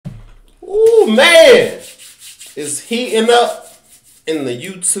Ooh, man. Is heating up in the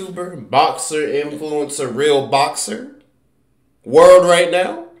YouTuber, boxer, influencer, real boxer world right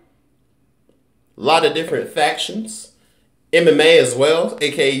now. A lot of different factions. MMA as well,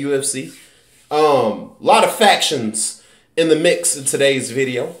 aka UFC. A lot of factions in the mix in today's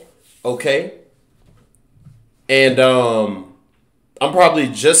video. Okay. And I'm probably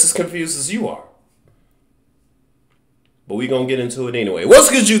just as confused as you are. But we gonna get into it anyway. What's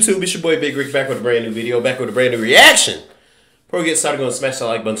good, YouTube? It's your boy Big Rick back with a brand new video, back with a brand new reaction. Before we get started, go and smash that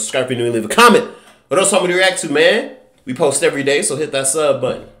like button, subscribe if you're new, and leave a comment. What else I'm gonna react to, man? We post every day, so hit that sub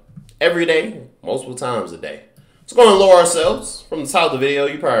button. Every day, multiple times a day. Let's go and lower ourselves. From the top of the video,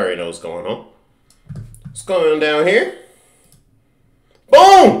 you probably already know what's going on. What's going on down here?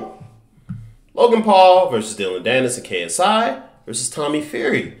 Boom! Logan Paul versus Dillon KSI versus Tommy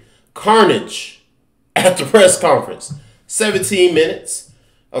Fury. Carnage at the press conference. 17 minutes.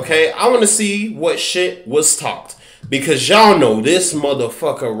 Okay, I want to see what shit was talked. Because y'all know this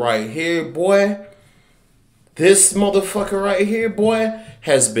motherfucker right here, boy. This motherfucker right here, boy,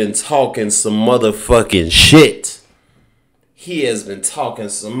 has been talking some motherfucking shit. He has been talking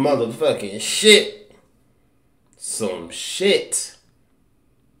some motherfucking shit. Some shit.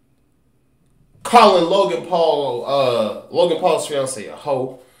 Calling Logan Paul's fiance a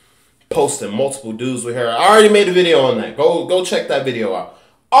hoe. Posting multiple dudes with her. I already made a video on that. Go check that video out.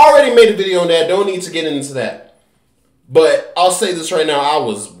 Already made a video on that. Don't need to get into that. But I'll say this right now. I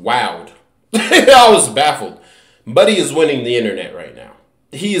was wowed. I was baffled. Buddy is winning the internet right now.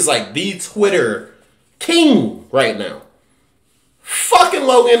 He is like the Twitter king right now. Fucking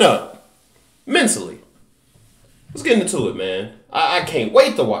Logan up. Mentally. Let's get into it, man. I can't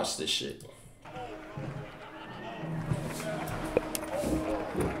wait to watch this shit.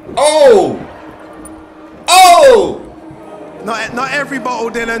 Oh! Oh! Not every bottle,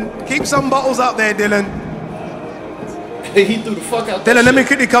 Dillon. Keep some bottles out there, Dillon. He threw the fuck out. Dillon, let me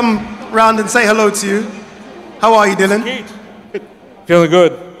quickly come round and say hello to you. How are you, Dillon? Feeling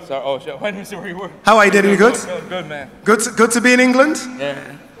good. Sorry. Oh shit. Why didn't you say where you were? How are you, Dillon? You good? Feeling good, man. Good to be in England?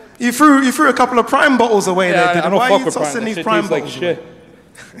 Yeah. You threw a couple of prime bottles away there, Dillon. I don't Why fuck are you with prime. tossing That these shit prime tastes like bottles?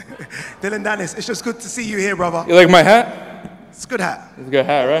 shit. Dillon Dennis, it's just good to see you here, brother. You like my hat? It's a good hat. It's a good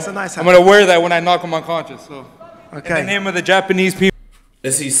hat, right? It's a nice hat. I'm gonna wear that when I knock him unconscious. So, okay. in the name of the Japanese people.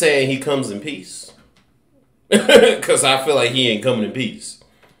 Is he saying he comes in peace? Because I feel like he ain't coming in peace.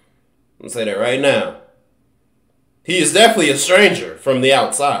 I'm gonna say that right now. He is definitely a stranger from the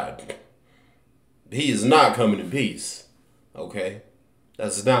outside. He is not coming in peace. Okay?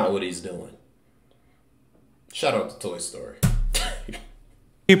 That's not what he's doing. Shout out to Toy Story.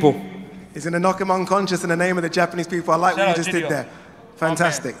 People. He's going to knock him unconscious in the name of the Japanese people. I like what you just did there.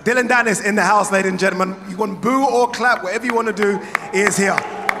 Fantastic. Okay. Dillon Dennis in the house, ladies and gentlemen. You want boo or clap, whatever you want to do, he is here.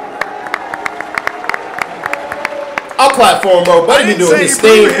 I'll clap for him, bro. Buddy be doing his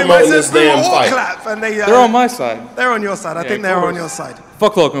thing promoting this damn fight. Clap, and They're on my side. They're on your side. I think they're on your side.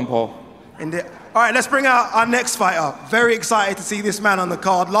 Fuck Logan Paul. Indeed. All right, let's bring out our next fighter. Very excited to see this man on the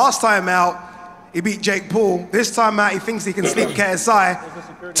card. Last time out, he beat Jake Paul. This time out, he thinks he can sleep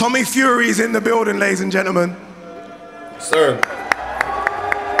KSI. Tommy Fury's in the building, ladies and gentlemen. Sir.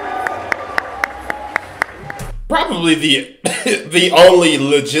 Probably the only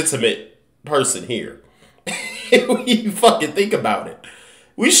legitimate person here. When you fucking think about it.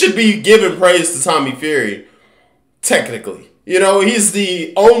 We should be giving praise to Tommy Fury, technically. You know, he's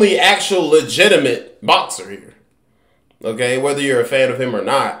the only actual legitimate boxer here. Okay, whether you're a fan of him or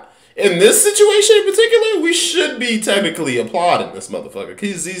not. In this situation in particular, we should be technically applauding this motherfucker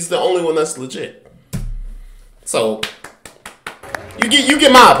because he's the only one that's legit. So, you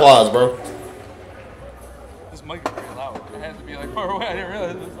get my applause, bro. This mic is pretty loud. It had to be like far away. I didn't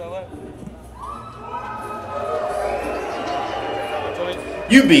realize it was that loud.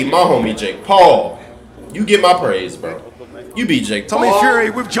 You beat my homie Jake Paul. You get my praise, bro. You beat Jake Paul. Tommy Fury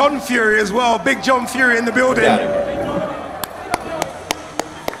with John Fury as well. Big John Fury in the building. Got it, bro.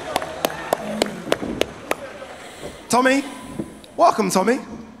 Tommy, welcome, Tommy.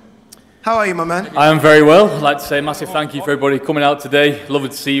 How are you, my man? I am very well. I'd like to say a massive thank you for everybody coming out today. Lovely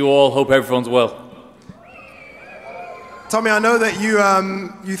to see you all. Hope everyone's well. Tommy, I know that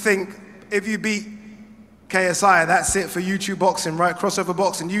you think if you beat KSI, that's it for YouTube boxing, right? Crossover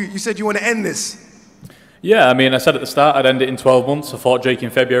boxing. You said you want to end this. Yeah, I mean, I said at the start I'd end it in 12 months. I fought Jake in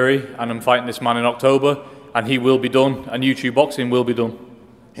February, and I'm fighting this man in October, and he will be done, and YouTube boxing will be done.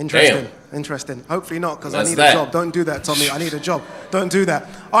 Interesting. Damn. Interesting. Hopefully not, because I That's need that. a job. Don't do that, Tommy. I need a job. Don't do that.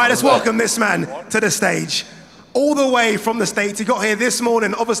 All right, let's welcome this man to the stage. All the way from the States. He got here this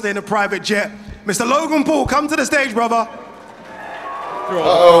morning, obviously in a private jet. Mr. Logan Paul, come to the stage, brother.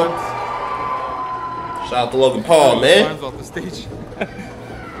 Uh-oh. Shout out to Logan Paul, man. Climbs off the stage.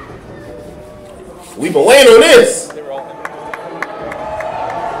 We've been waiting on this. What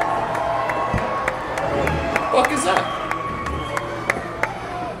the fuck is that?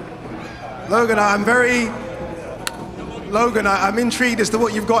 Logan, I'm intrigued as to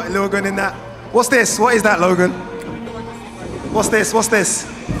what you've got, Logan, in that. What's this? What is that, Logan? What's this? What's this?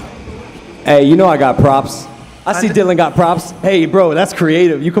 Hey, you know I got props. I see Dillon got props. Hey, bro, that's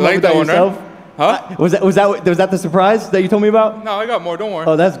creative. You come up with that one, yourself? Right? Huh? Was that the surprise that you told me about? No, I got more. Don't worry.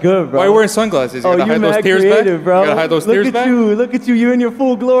 Oh, that's good, bro. Why are you wearing sunglasses? You gotta hide those tears back? Bro. You gotta hide those tears back? Look at you. You're in your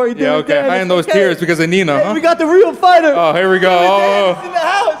full glory. Yeah, okay. Hiding those tears because of Nina, hey, huh? we got the real fighter. Oh, here we go. Dillon in the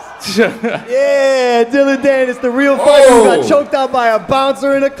house. Yeah, Dillon Danis, the real fighter who got choked out by a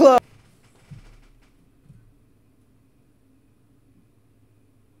bouncer in a club.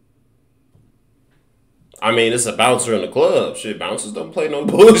 I mean, it's a bouncer in the club. Shit, bouncers don't play no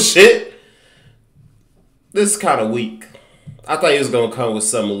bullshit. This is kind of weak. I thought he was going to come with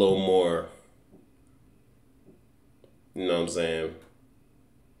something a little more, you know what I'm saying?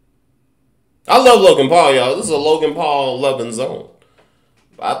 I love Logan Paul, y'all. This is a Logan Paul loving zone.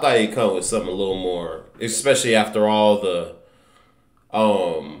 But I thought he'd come with something a little more, especially after all the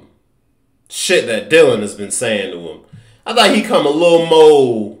shit that Dillon has been saying to him. I thought he'd come a little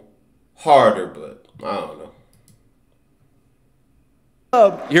more harder, but I don't know.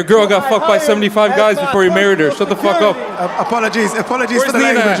 Your girl got fucked by 75 guys before you married her. Shut the fuck up. Apologies for the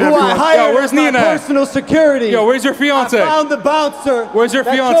Nina? language, Who I everyone. hired where's as my Nina? personal security. Yo, where's your fiance? I found the bouncer. Where's your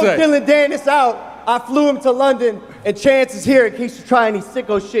that fiance? choked Dillon Danis out. I flew him to London, and Chance is here in case you try any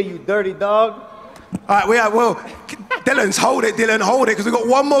sicko shit, you dirty dog. All right, Dillon's hold it, because we've got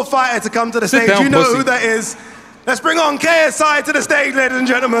one more fighter to come to the stage. down, You know pussy. who that is. Let's bring on KSI to the stage, ladies and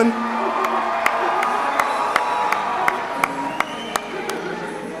gentlemen.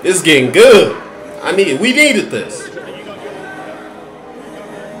 This is getting good. We needed this.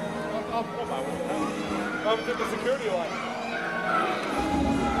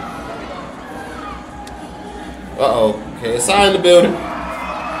 Uh-oh. KSI in the building.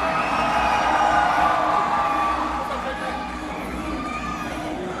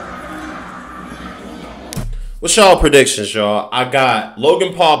 What's y'all predictions, y'all? I got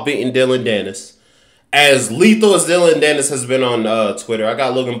Logan Paul beating Dillon Danis. As lethal as Dillon Danis has been on Twitter, I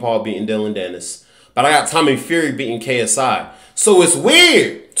got Logan Paul beating Dillon Danis. But I got Tommy Fury beating KSI. So it's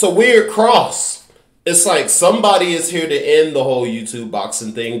weird. It's a weird cross. It's like somebody is here to end the whole YouTube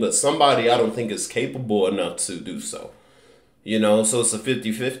boxing thing, but somebody I don't think is capable enough to do so. You know, so it's a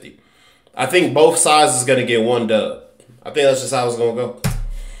 50-50. I think both sides is going to get one dub. I think that's just how it's going to go.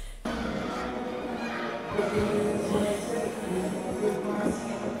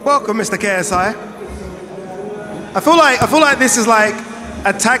 Welcome, Mr. KSI. I feel like this is like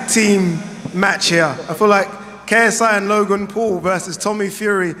a tag team match here. I feel like KSI and Logan Paul versus Tommy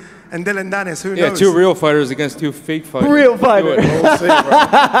Fury and Dillon Danis. Who knows? Yeah, two real fighters against two fake fighters. Real fighter. This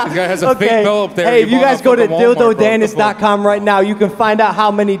guy has a fake belt up there. Hey, if you bought guys off go to fucking Walmart, bro. dildodanis.com right now, you can find out how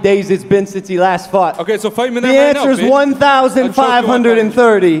many days it's been since he last fought. Okay, so fight me in that The right now, answer is bitch.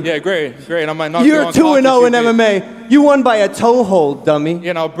 1,530. Yeah, great. And I might knock you You're on 2-0 in top if you did. MMA. You won by a toe hold, dummy.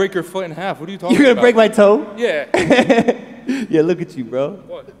 Yeah, and I'll break your foot in half. What are you talking You're about? gonna break my toe? Yeah. Yeah, look at you, bro.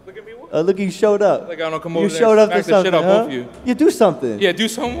 What? Look at me. What? Look, you showed up. Like I don't come You over there showed and up to smack the shit something, out huh? both of you. You do something. Yeah, do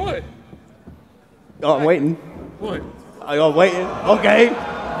some what? Oh, I'm waiting. What? I'm waiting. Okay.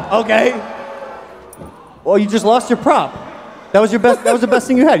 Well, you just lost your prop. That was your best. That was the best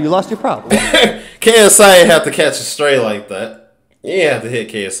thing you had. You lost your prop. KSI ain't have to catch a stray like that. You ain't have to hit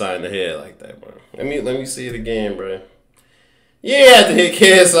KSI in the head like that, bro. Let me see it again, bro. You ain't have to hit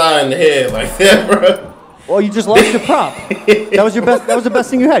KSI in the head like that, bro. Well, you just lost your prop. That was your best. That was the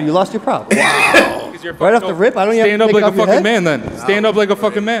best thing you had. You lost your prop. Wow. Right off the rip. I don't even Stand have up to like take a off your fucking head. man, then. Stand up like a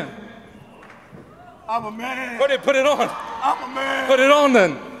fucking man. I'm a man. Put it on. I'm a man. Put it on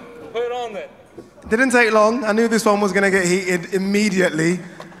then. Put it on then. Didn't take long. I knew this one was going to get heated immediately.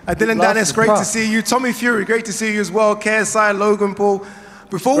 Dillon lost Danis, his great prop. to see you. Tommy Fury, great to see you as well. KSI, Logan Paul.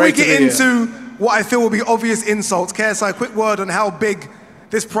 Before Great we to get be into what I feel will be obvious insults, KSI, quick word on how big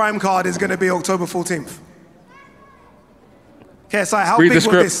this prime card is going to be October 14th. KSI, how Read big the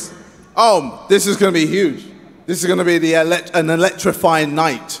will script. this? This is going to be huge. This is going to be an electrifying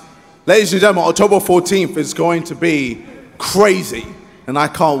night. Ladies and gentlemen, October 14th is going to be crazy. And I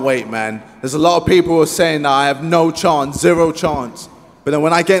can't wait, man. There's a lot of people who are saying that I have no chance, zero chance. But then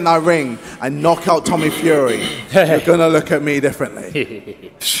when I get in that ring and knock out Tommy Fury, you're going to look at me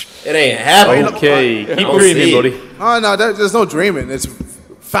differently. It ain't happening. Okay, keep don't dreaming, see it. buddy. Oh, no, there's no dreaming. It's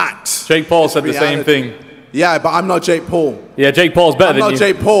facts. Jake Paul said the same reality. thing. Yeah, but I'm not Jake Paul. Yeah, Jake Paul's better I'm than not you.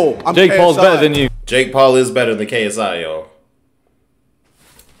 Jake Paul. I'm Jake Paul's KSI. better than you. Jake Paul is better than KSI, y'all.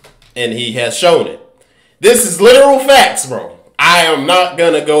 And he has shown it. This is literal facts, bro. I am not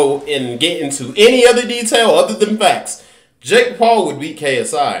going to go and get into any other detail other than facts. Jake Paul would beat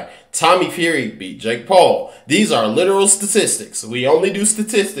KSI. Tommy Fury beat Jake Paul. These are literal statistics. We only do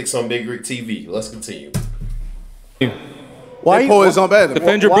statistics on Big Rig TV. Let's continue. Jake Paul is not bad.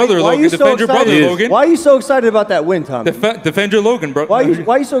 Defend your brother, Logan. Defend your brother, Logan. Why are you so excited about that win, Tommy? Defend your Logan, bro. Why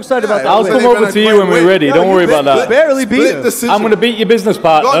are you so excited about that I'll win? come over to you when we're ready. Don't worry about that. Barely beat him. I'm going to beat your business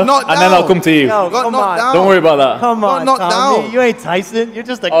partner, and then I'll come to you. No, come on. Don't worry about that. Come on, Tommy. You ain't Tyson. You're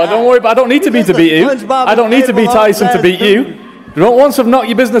just a guy. Oh, don't worry about. I don't need to be to beat you. I don't need to be Tyson to beat you. Once I've knocked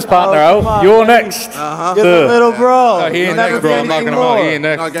your business partner out, you're next. You're the little bro. No, he ain't next, bro. I'm knocking him out. He ain't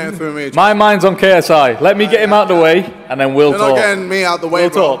next. Not getting through me. My mind's on KSI. Let me get him out the way, and then we'll You're talk. not getting me out the way, We'll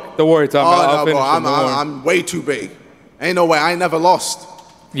bro. talk. Don't worry, Tom. Oh, I'll no, finish bro. him. Don't worry. I'm way too big. Ain't no way. I ain't never lost.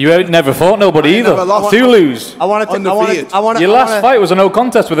 You ain't never fought nobody I ain't either. never lost. To lose. I want to. Undefeated. Your last fight was a no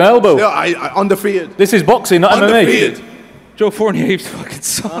contest with an elbow. Yeah, I undefeated. This is boxing, not MMA. Undefeated. Joe Fournier fucking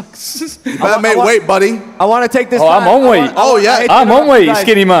sucks. Better make weight, buddy. I want to take this. Oh, I'm on weight. Oh, yeah. I'm on weight,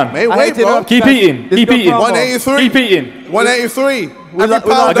 skinny man. Make I weight, hate to bro. interrupt. Keep eating. This Keep good eating. promo. 183. Keep eating. 183. Every love-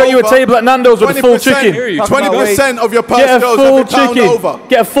 pound I got you a over, table at Nando's with a full 20%. chicken. Here you 20% of your purse Get a goes full every pound chicken. over.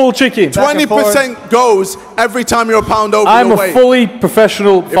 Get a full chicken. 20% goes every time you're a pound over I'm your a weight. fully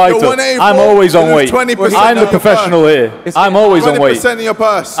professional fighter. 184, I'm always on you weight. lose 20% I'm the of your professional purse. here. I'm always on weight. 20% of your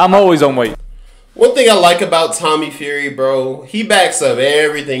purse. I'm always on weight. One thing I like about Tommy Fury, bro, he backs up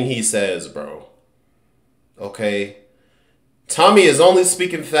everything he says, bro. Okay? Tommy is only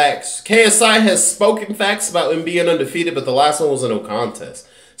speaking facts. KSI has spoken facts about him being undefeated, but the last one was a no contest.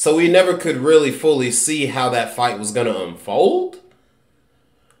 So we never could really fully see how that fight was going to unfold.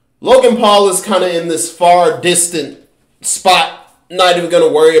 Logan Paul is kind of in this far distant spot. Not even going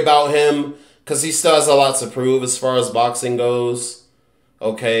to worry about him because he still has a lot to prove as far as boxing goes.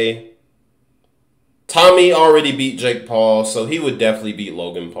 Okay? Tommy already beat Jake Paul, so he would definitely beat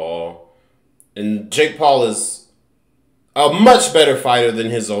Logan Paul. And Jake Paul is a much better fighter than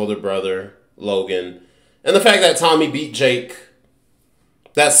his older brother, Logan. And the fact that Tommy beat Jake,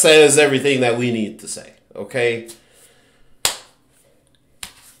 that says everything that we need to say, okay?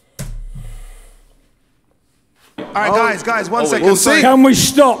 All right, guys, 1 second. We'll see. Can we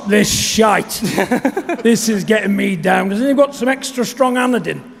stop this shite? This is getting me down. Because they've got some extra strong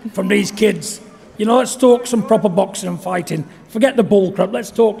anodine from these kids. You know, let's talk some proper boxing and fighting. Forget the bullcrap. Let's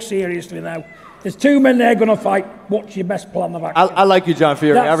talk seriously now. There's two men there going to fight. What's your best plan of action? I like you, John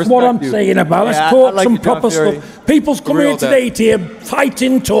Fury. I That's respect what I'm you. saying about. Let's Yeah, I talk like some you, John proper Fury. stuff. People's come Real here today to hear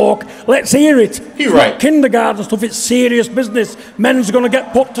fighting talk. Let's hear it. He It's right. not kindergarten stuff. It's serious business. Men's going to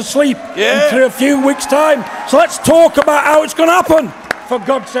get put to sleep in a few weeks' time. So let's talk about how it's going to happen. For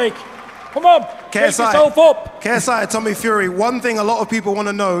God's sake. Come on. Get yourself up. KSI, Tommy Fury. One thing a lot of people want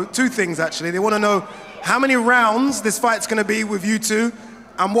to know, two things actually. They want to know how many rounds this fight's going to be with you two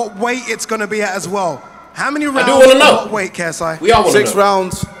and what weight it's going to be at as well. How many rounds? do wanna and know. What weight, KSI? We all want to know. 6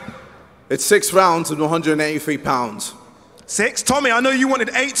 rounds. It's 6 rounds and 183 pounds. 6? Tommy, I know you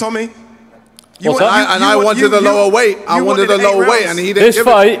wanted 8, Tommy. What's that? I wanted a lower weight. I wanted a lower weight, and he didn't This give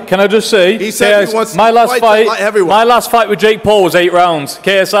fight, can I just say, He said he wants my last to fight fight, like everyone. my last fight with Jake Paul was 8 rounds.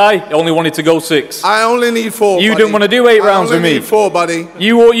 KSI only wanted to go 6. I only need 4. You buddy. didn't wanna do 8 rounds with I only me. need 4, buddy.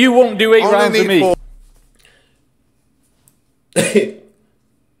 You won't do 8 Only rounds with need me. 4.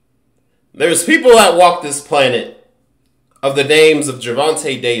 There's people that walk this planet of the names of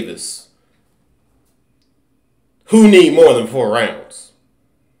Gervonta Davis who need more than 4 rounds.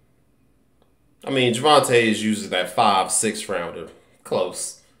 I mean, Gervonta is usually that 5-6 rounder.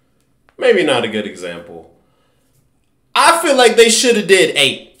 Close. Maybe not a good example. I feel like they should have did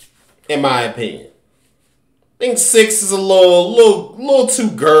 8, in my opinion. I think 6 is a little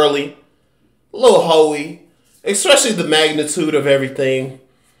too girly, a little hoey, especially the magnitude of everything.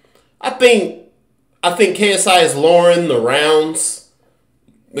 I think KSI is lowering the rounds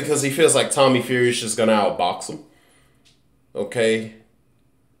because he feels like Tommy Fury is just gonna outbox him. Okay.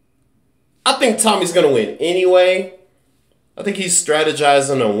 I think Tommy's gonna win anyway. I think he's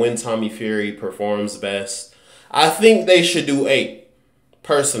strategizing on when Tommy Fury performs best. I think they should do 8,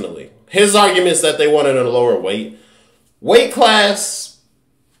 personally. His argument is that they wanted a lower weight. Weight class,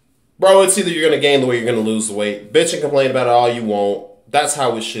 bro, it's either you're gonna gain the weight or you're gonna lose the weight. Bitch and complain about it all you want. That's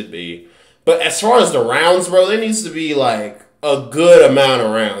how it should be. But as far as the rounds, bro, there needs to be like a good amount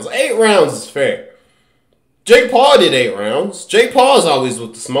of rounds. 8 rounds is fair. Jake Paul did 8 rounds. Jake Paul is always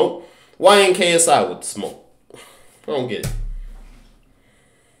with the smoke. Why ain't KSI with the smoke? I don't get it.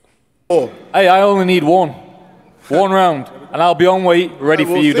 Hey, I only need 1. 1 round, and I'll be on weight, ready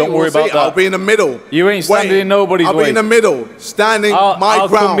for you. Don't worry about that. I'll be in the middle. You ain't standing in nobody's way. I'll be in the middle, standing my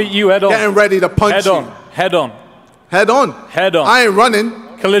ground. I'll meet you head on. Getting ready to punch you. Head on. Head on. Head on. I ain't running.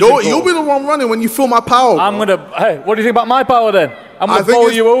 You'll be the one running when you feel my power. Hey, what do you think about my power then? I'm gonna follow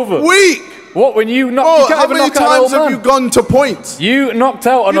you over. Weak. What, when you knock, Bro, you can't how even many knock out an old times have man. you gone to points? You knocked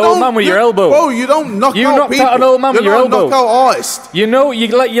out an old man with your elbow. Bro, you don't knock out people. You knocked out an old man with your elbow. You're not a knockout artist. You know,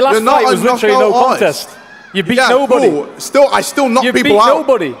 your last fight was literally no contest. You beat nobody. Cool. I still knock people out. You beat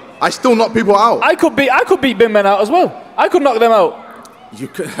nobody. I still knock people out. I could beat bin men out as well. I could knock them out. You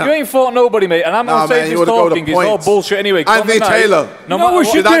ain't fought nobody, mate. And I'm not saying this talking is all bullshit anyway. Anthony Taylor. No matter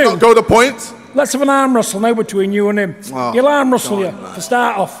what. Did I not go to points? Let's have an arm wrestle now between you and him. He'll arm wrestle you to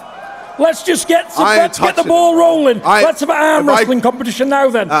start off. Let's just get the ball rolling. Let's have an arm wrestling competition now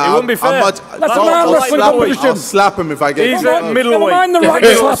then. It wouldn't be fair. Let's have an arm wrestling competition. I'll slap him if I get He's him. at middleweight. Never mind the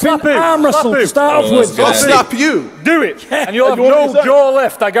right slapping. Arm wrestle to start off with. I'll slap you. Do it. And you'll have no jaw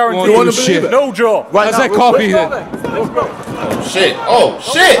left, I guarantee you. You want to believe it? No jaw. Right, how's that coffee then? Oh, shit. Oh,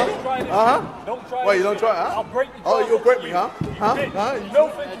 shit. Wait, you don't try it, huh? I'll break you. Oh, you'll break me, huh? No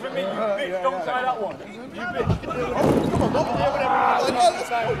thank you for me, you bitch. Don't try that one. You bitch.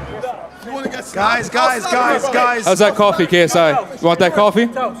 Guys. How's that coffee, KSI? You want that coffee?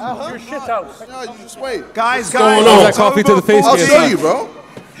 You're shit house. No, you just wait. Guys. How's that coffee to the face, I'll show KSI? you, bro.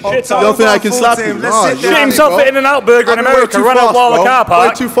 Shit, You don't think I can slap you? Shit himself at In-N-Out Burger in America, ran out while the car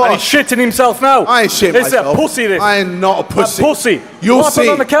park, and he's shitting himself now. I ain't shitting myself. This is a pussy, this. I ain't not a pussy. A pussy. You'll what see.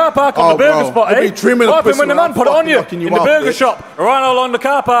 happened on the car park on the burger spot, eh? You'll be dreaming What of happened when the man put it on you in the burger shop? Right along the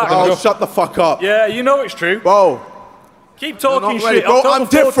car park. Oh, shut the fuck up. Yeah, you know it's true. Bro. Keep talking Ready, shit. bro. October I'm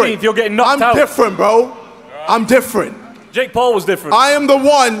different. 14th, you're getting knocked out. I'm different, bro. I'm different. Jake Paul was different. I am the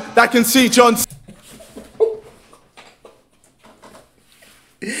one that can see John.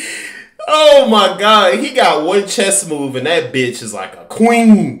 Oh my God, he got one chess move and that bitch is like a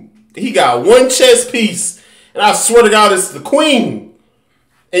queen. He got one chess piece and I swear to God it's the queen.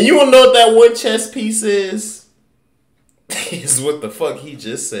 And you wanna know what that one chess piece is? Is what the fuck he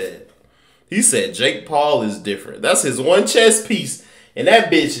just said. He said Jake Paul is different. That's his one chess piece. And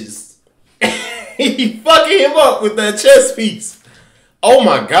that bitch is he fucking him up with that chess piece. Oh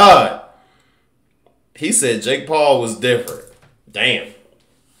my God. He said Jake Paul was different. Damn.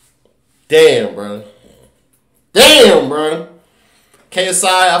 Damn, bro. Damn, bro. KSI,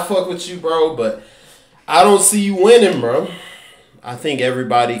 I fuck with you, bro, but I don't see you winning, bro. I think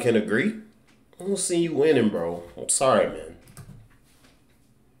everybody can agree. I don't see you winning, bro. I'm sorry, man.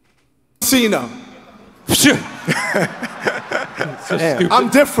 Cena. I'm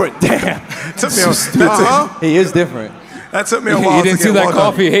different. Damn. He is different. That took me a while. You didn't see that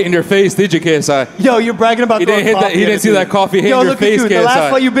coffee hit in your face, did you, KSI? Yo, you're bragging about He didn't hit that. He didn't see that coffee hit in your face, KSI. KSI. The last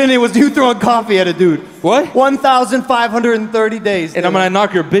fight you've been in was you throwing coffee at a dude. What? 1,530 days. And I'm gonna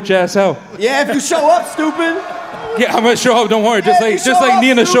knock your bitch ass out. Yeah, if you show up, stupid. Yeah, I'm gonna show up. Don't worry. Just like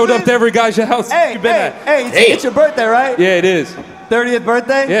Nina showed up to every guy's house. Hey, it's your birthday, right? Yeah, it is. 30th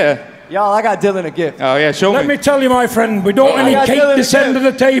birthday? Yeah. Y'all, I got Dillon a gift. Oh yeah, show me. Let me tell you, my friend, we don't any cake to send to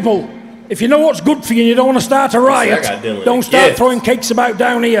the table. If you know what's good for you and you don't want to start a riot, don't start throwing cakes about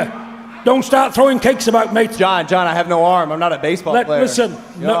down here. Don't start throwing cakes about, mate. John, I have no arm. I'm not a baseball player. Listen,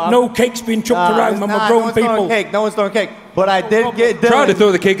 no cakes being chucked around when we're grown people. No one's throwing cake. But I did get Dillon. Try to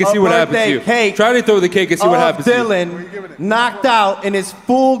throw the cake and see what happens to you. Try to throw the cake and see what happens to you. Dillon knocked out in his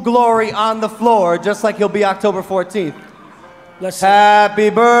full glory on the floor, just like he'll be October 14th. Happy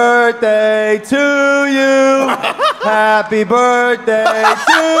birthday to you. Happy birthday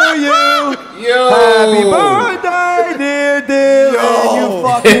to you. Yo. Happy birthday, dear Dillon. You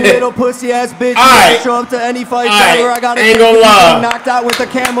fucking little pussy ass bitch. You show up to any fight ever. I got ain't gonna lie. Knocked out with a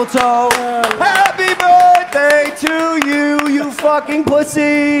camel toe. Happy birthday to you, you fucking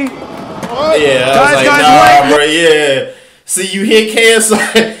pussy. Yeah, guys, bro, yeah. See, you hit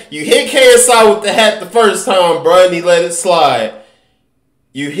KSI. You hit KSI with the hat the first time, bro, and he let it slide.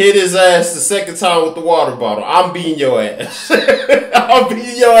 You hit his ass the second time with the water bottle. I'm beating your ass. I'm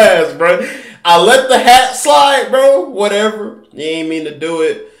beating your ass, bro. I let the hat slide, bro. Whatever. You ain't mean to do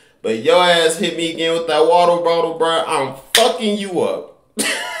it. But your ass hit me again with that water bottle, bro. I'm fucking you up.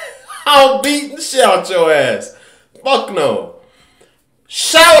 I'm beating the shit out your ass. Fuck no.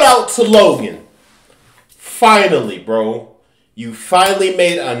 Shout out to Logan. Finally, bro. You finally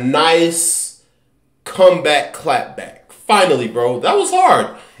made a nice comeback clapback. Finally, bro. That was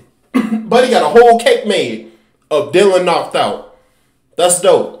hard. Buddy got a whole cake made of Dillon knocked out. That's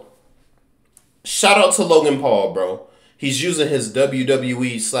dope. Shout out to Logan Paul, bro. He's using his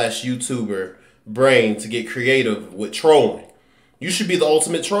WWE/YouTuber brain to get creative with trolling. You should be the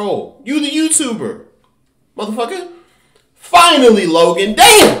ultimate troll. You the YouTuber. motherfucker. Finally, Logan.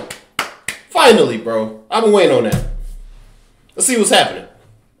 Damn! Finally, bro. I've been waiting on that. Let's see what's happening.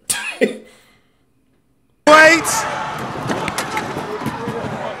 Wait!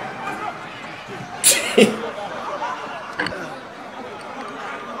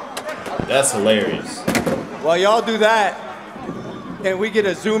 That's hilarious. While y'all do that, can we get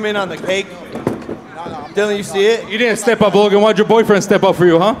a zoom in on the cake? Dylan, you see it? You didn't step up, Logan. Why'd your boyfriend step up for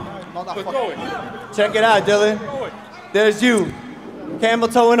you, huh? Check it out, Dylan. There's you. Camel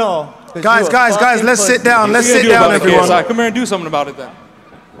toe and all. Guys, let's sit down. Let's sit down, everyone. KSI. Come here and do something about it then.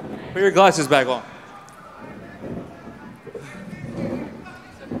 Put your glasses back on.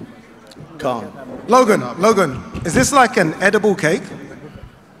 Calm. Logan, is this like an edible cake?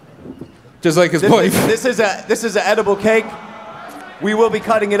 Just like his wife. This is an edible cake. We will be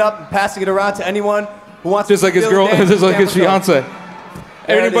cutting it up and passing it around to anyone who wants just to. Like his girl, just like his fiance.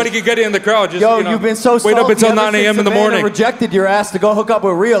 Anybody can get it in the crowd. Just, Yo, you've been so wait up until 9 a.m. in the morning. Rejected your ass to go hook up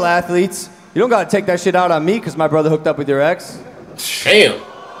with real athletes. You don't gotta take that shit out on me because my brother hooked up with your ex. Damn.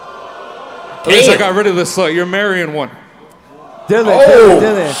 At least I got rid of this slut. You're marrying one.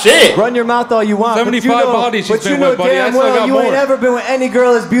 Dylan, shit. Run your mouth all you want. 75 bodies she's been with, buddy. I still got you more. ain't ever been with any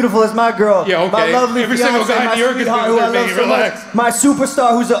girl as beautiful as my girl. Yeah, okay. My lovely Every fiance, single guy my in New York is sweetheart, been who I with her, love baby. so Relax. much. My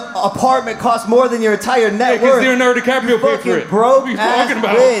superstar, whose apartment costs more than your entire net worth. Because Leonardo DiCaprio paid for it. Broke What are you ass talking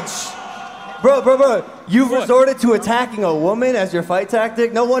about? bitch. Bro. You've resorted to attacking a woman as your fight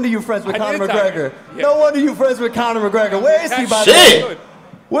tactic? No wonder you're friends with Conor McGregor. Yeah. No wonder you're friends with Conor McGregor. Where is he, by the way?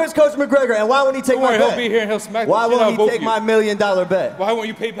 Where's Coach McGregor, and why won't he take my bet? He'll be here and he'll smack Why the shit out won't of he both take you. my $1 million bet? Why won't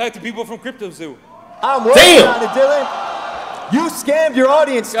you pay back to people from Crypto Zoo? I'm working on it, Dylan. You scammed your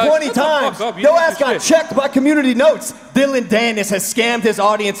audience 20 times. Your ass got checked by community notes. Dylan Dennis has scammed his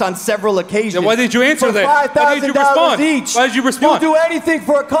audience on several occasions. Then why did you answer for that? Why did you respond? Each. Why did you respond? You do anything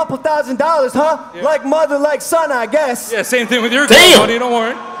for a couple $1,000s, huh? Yeah. Like mother, like son, I guess. Yeah, same thing with your girl, buddy. Don't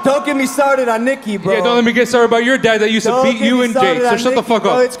worry. Don't get me started on Nikki, bro. Yeah, don't let me get started about your dad that used to beat you and Jake. So shut the fuck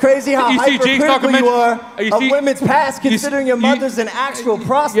up. It's crazy how you see Jake's hypercritical you are You of see- women's past, considering your mother's an actual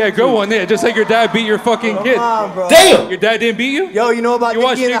prostitute. Yeah, go on there. Just like your dad beat your fucking kid. on, bro. Damn. Your dad didn't beat you? Yo, you know about You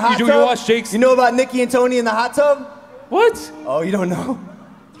watch Nikki in the hot Jake- tub? you watch Jake's- You know about Nikki and Tony in the hot tub? What? Oh, you don't know?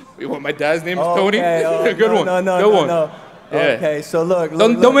 Wait, what, my dad's name is Tony? Okay, Good one. Good one. No. Yeah. Okay, so look.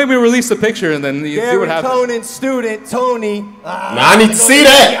 Don't make me release the picture and then you see what Gary happens. Conan student Tony. I need to see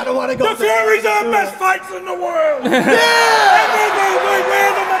that. I don't want to go. The Furies are the best fights in the world! We're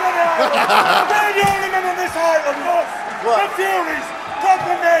the only men on this island, boss! The Furies,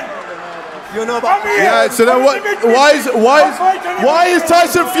 proper men! You know about Yeah, so then what? Why is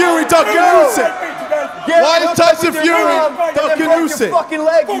Tyson Fury ducking Usyk? Why is Tyson Fury ducking Usyk? Fucking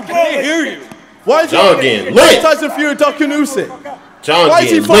leg, you I hear you. Why is John getting lit. Tyson Fury ducking Usyk? John Why is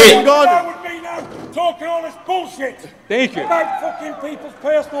he getting fighting lit. Gardner? with me now, talking all this bullshit Thank you. about fucking people's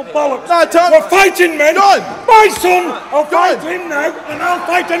personal bollocks. Nah, John- We're fighting, men. John. My son, I'll fight John. him now, and I'll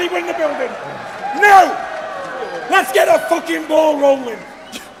fight anyone in the building. Now, let's get a fucking ball rolling.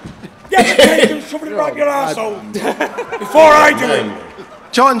 Get the cake and shove it back your arsehole before I do it.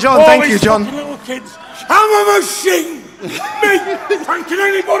 John, All thank you, these John. fucking little kids. I'm a machine. Me, and can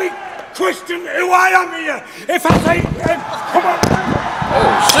anybody question who I am here? If I say, come on,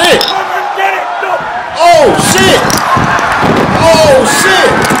 Oh shit. come and get it done. Oh shit. Oh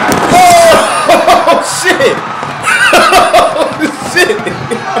shit. Oh shit. Oh shit.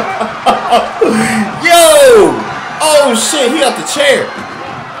 Yo. Oh shit. He got the chair.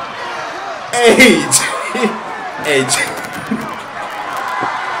 Hey. Hey.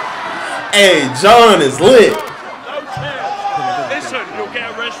 Hey, John is lit. Listen, you'll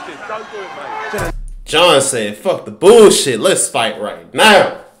get arrested. Don't do it, mate. John said, fuck the bullshit. Let's fight right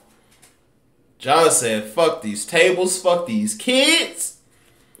now. John said, fuck these tables. Fuck these kids.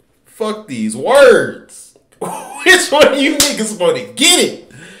 Fuck these words. Which one of you niggas want to get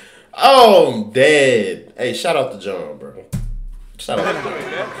it? Oh, I'm dead. Hey, shout out to John, bro. Shout out to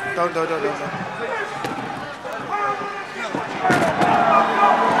John. Don't.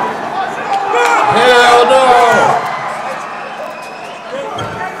 Hell no.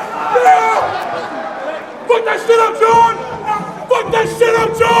 Fuck that shit up, John! Fuck that shit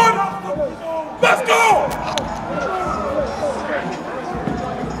up, John! Let's go!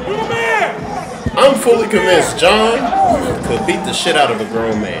 You're the man! I'm fully convinced John could beat the shit out of a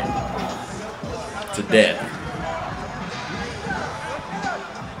grown man to death.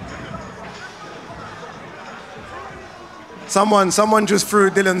 Someone just threw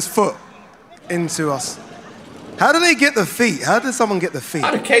Dylan's foot into us. How did they get the feet? How did someone get the feet?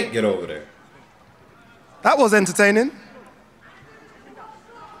 How did Kate get over there? That was entertaining.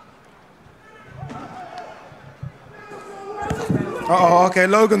 Uh-oh, okay,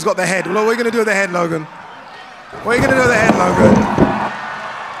 Logan's got the head. What are you going to do with the head, Logan? What are you going to do with the head, Logan?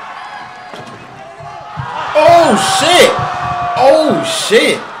 Oh, shit! Oh,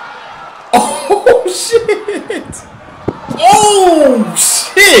 shit! Oh, shit! Oh,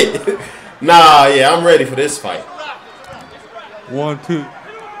 shit! Nah, yeah, I'm ready for this fight. 1, 2.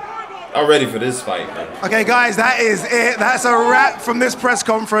 I'm ready for this fight, man. Okay, guys, that is it. That's a wrap from this press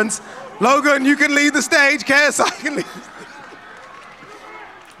conference. Logan, you can leave the stage. KSI can leave the stage.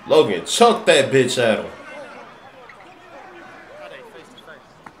 Logan, chuck that bitch at him.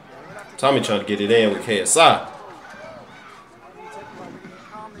 Tommy trying to get it in with KSI.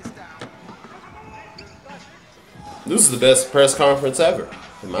 This is the best press conference ever,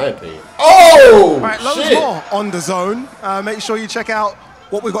 in my opinion. Oh, all right, loads shit. more on the zone. Make sure you check out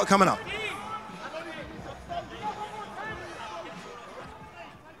what we've got coming up.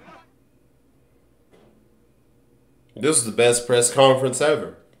 This is the best press conference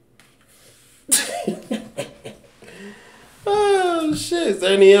ever. Oh, shit. Is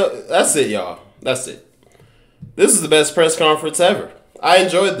there any else? That's it, y'all. That's it. This is the best press conference ever. I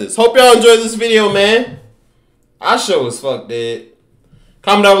enjoyed this. Hope y'all enjoyed this video, man. I sure as fuck did.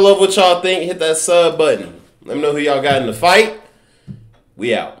 Comment down below what y'all think. Hit that sub button. Let me know who y'all got in the fight.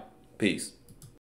 We out. Peace.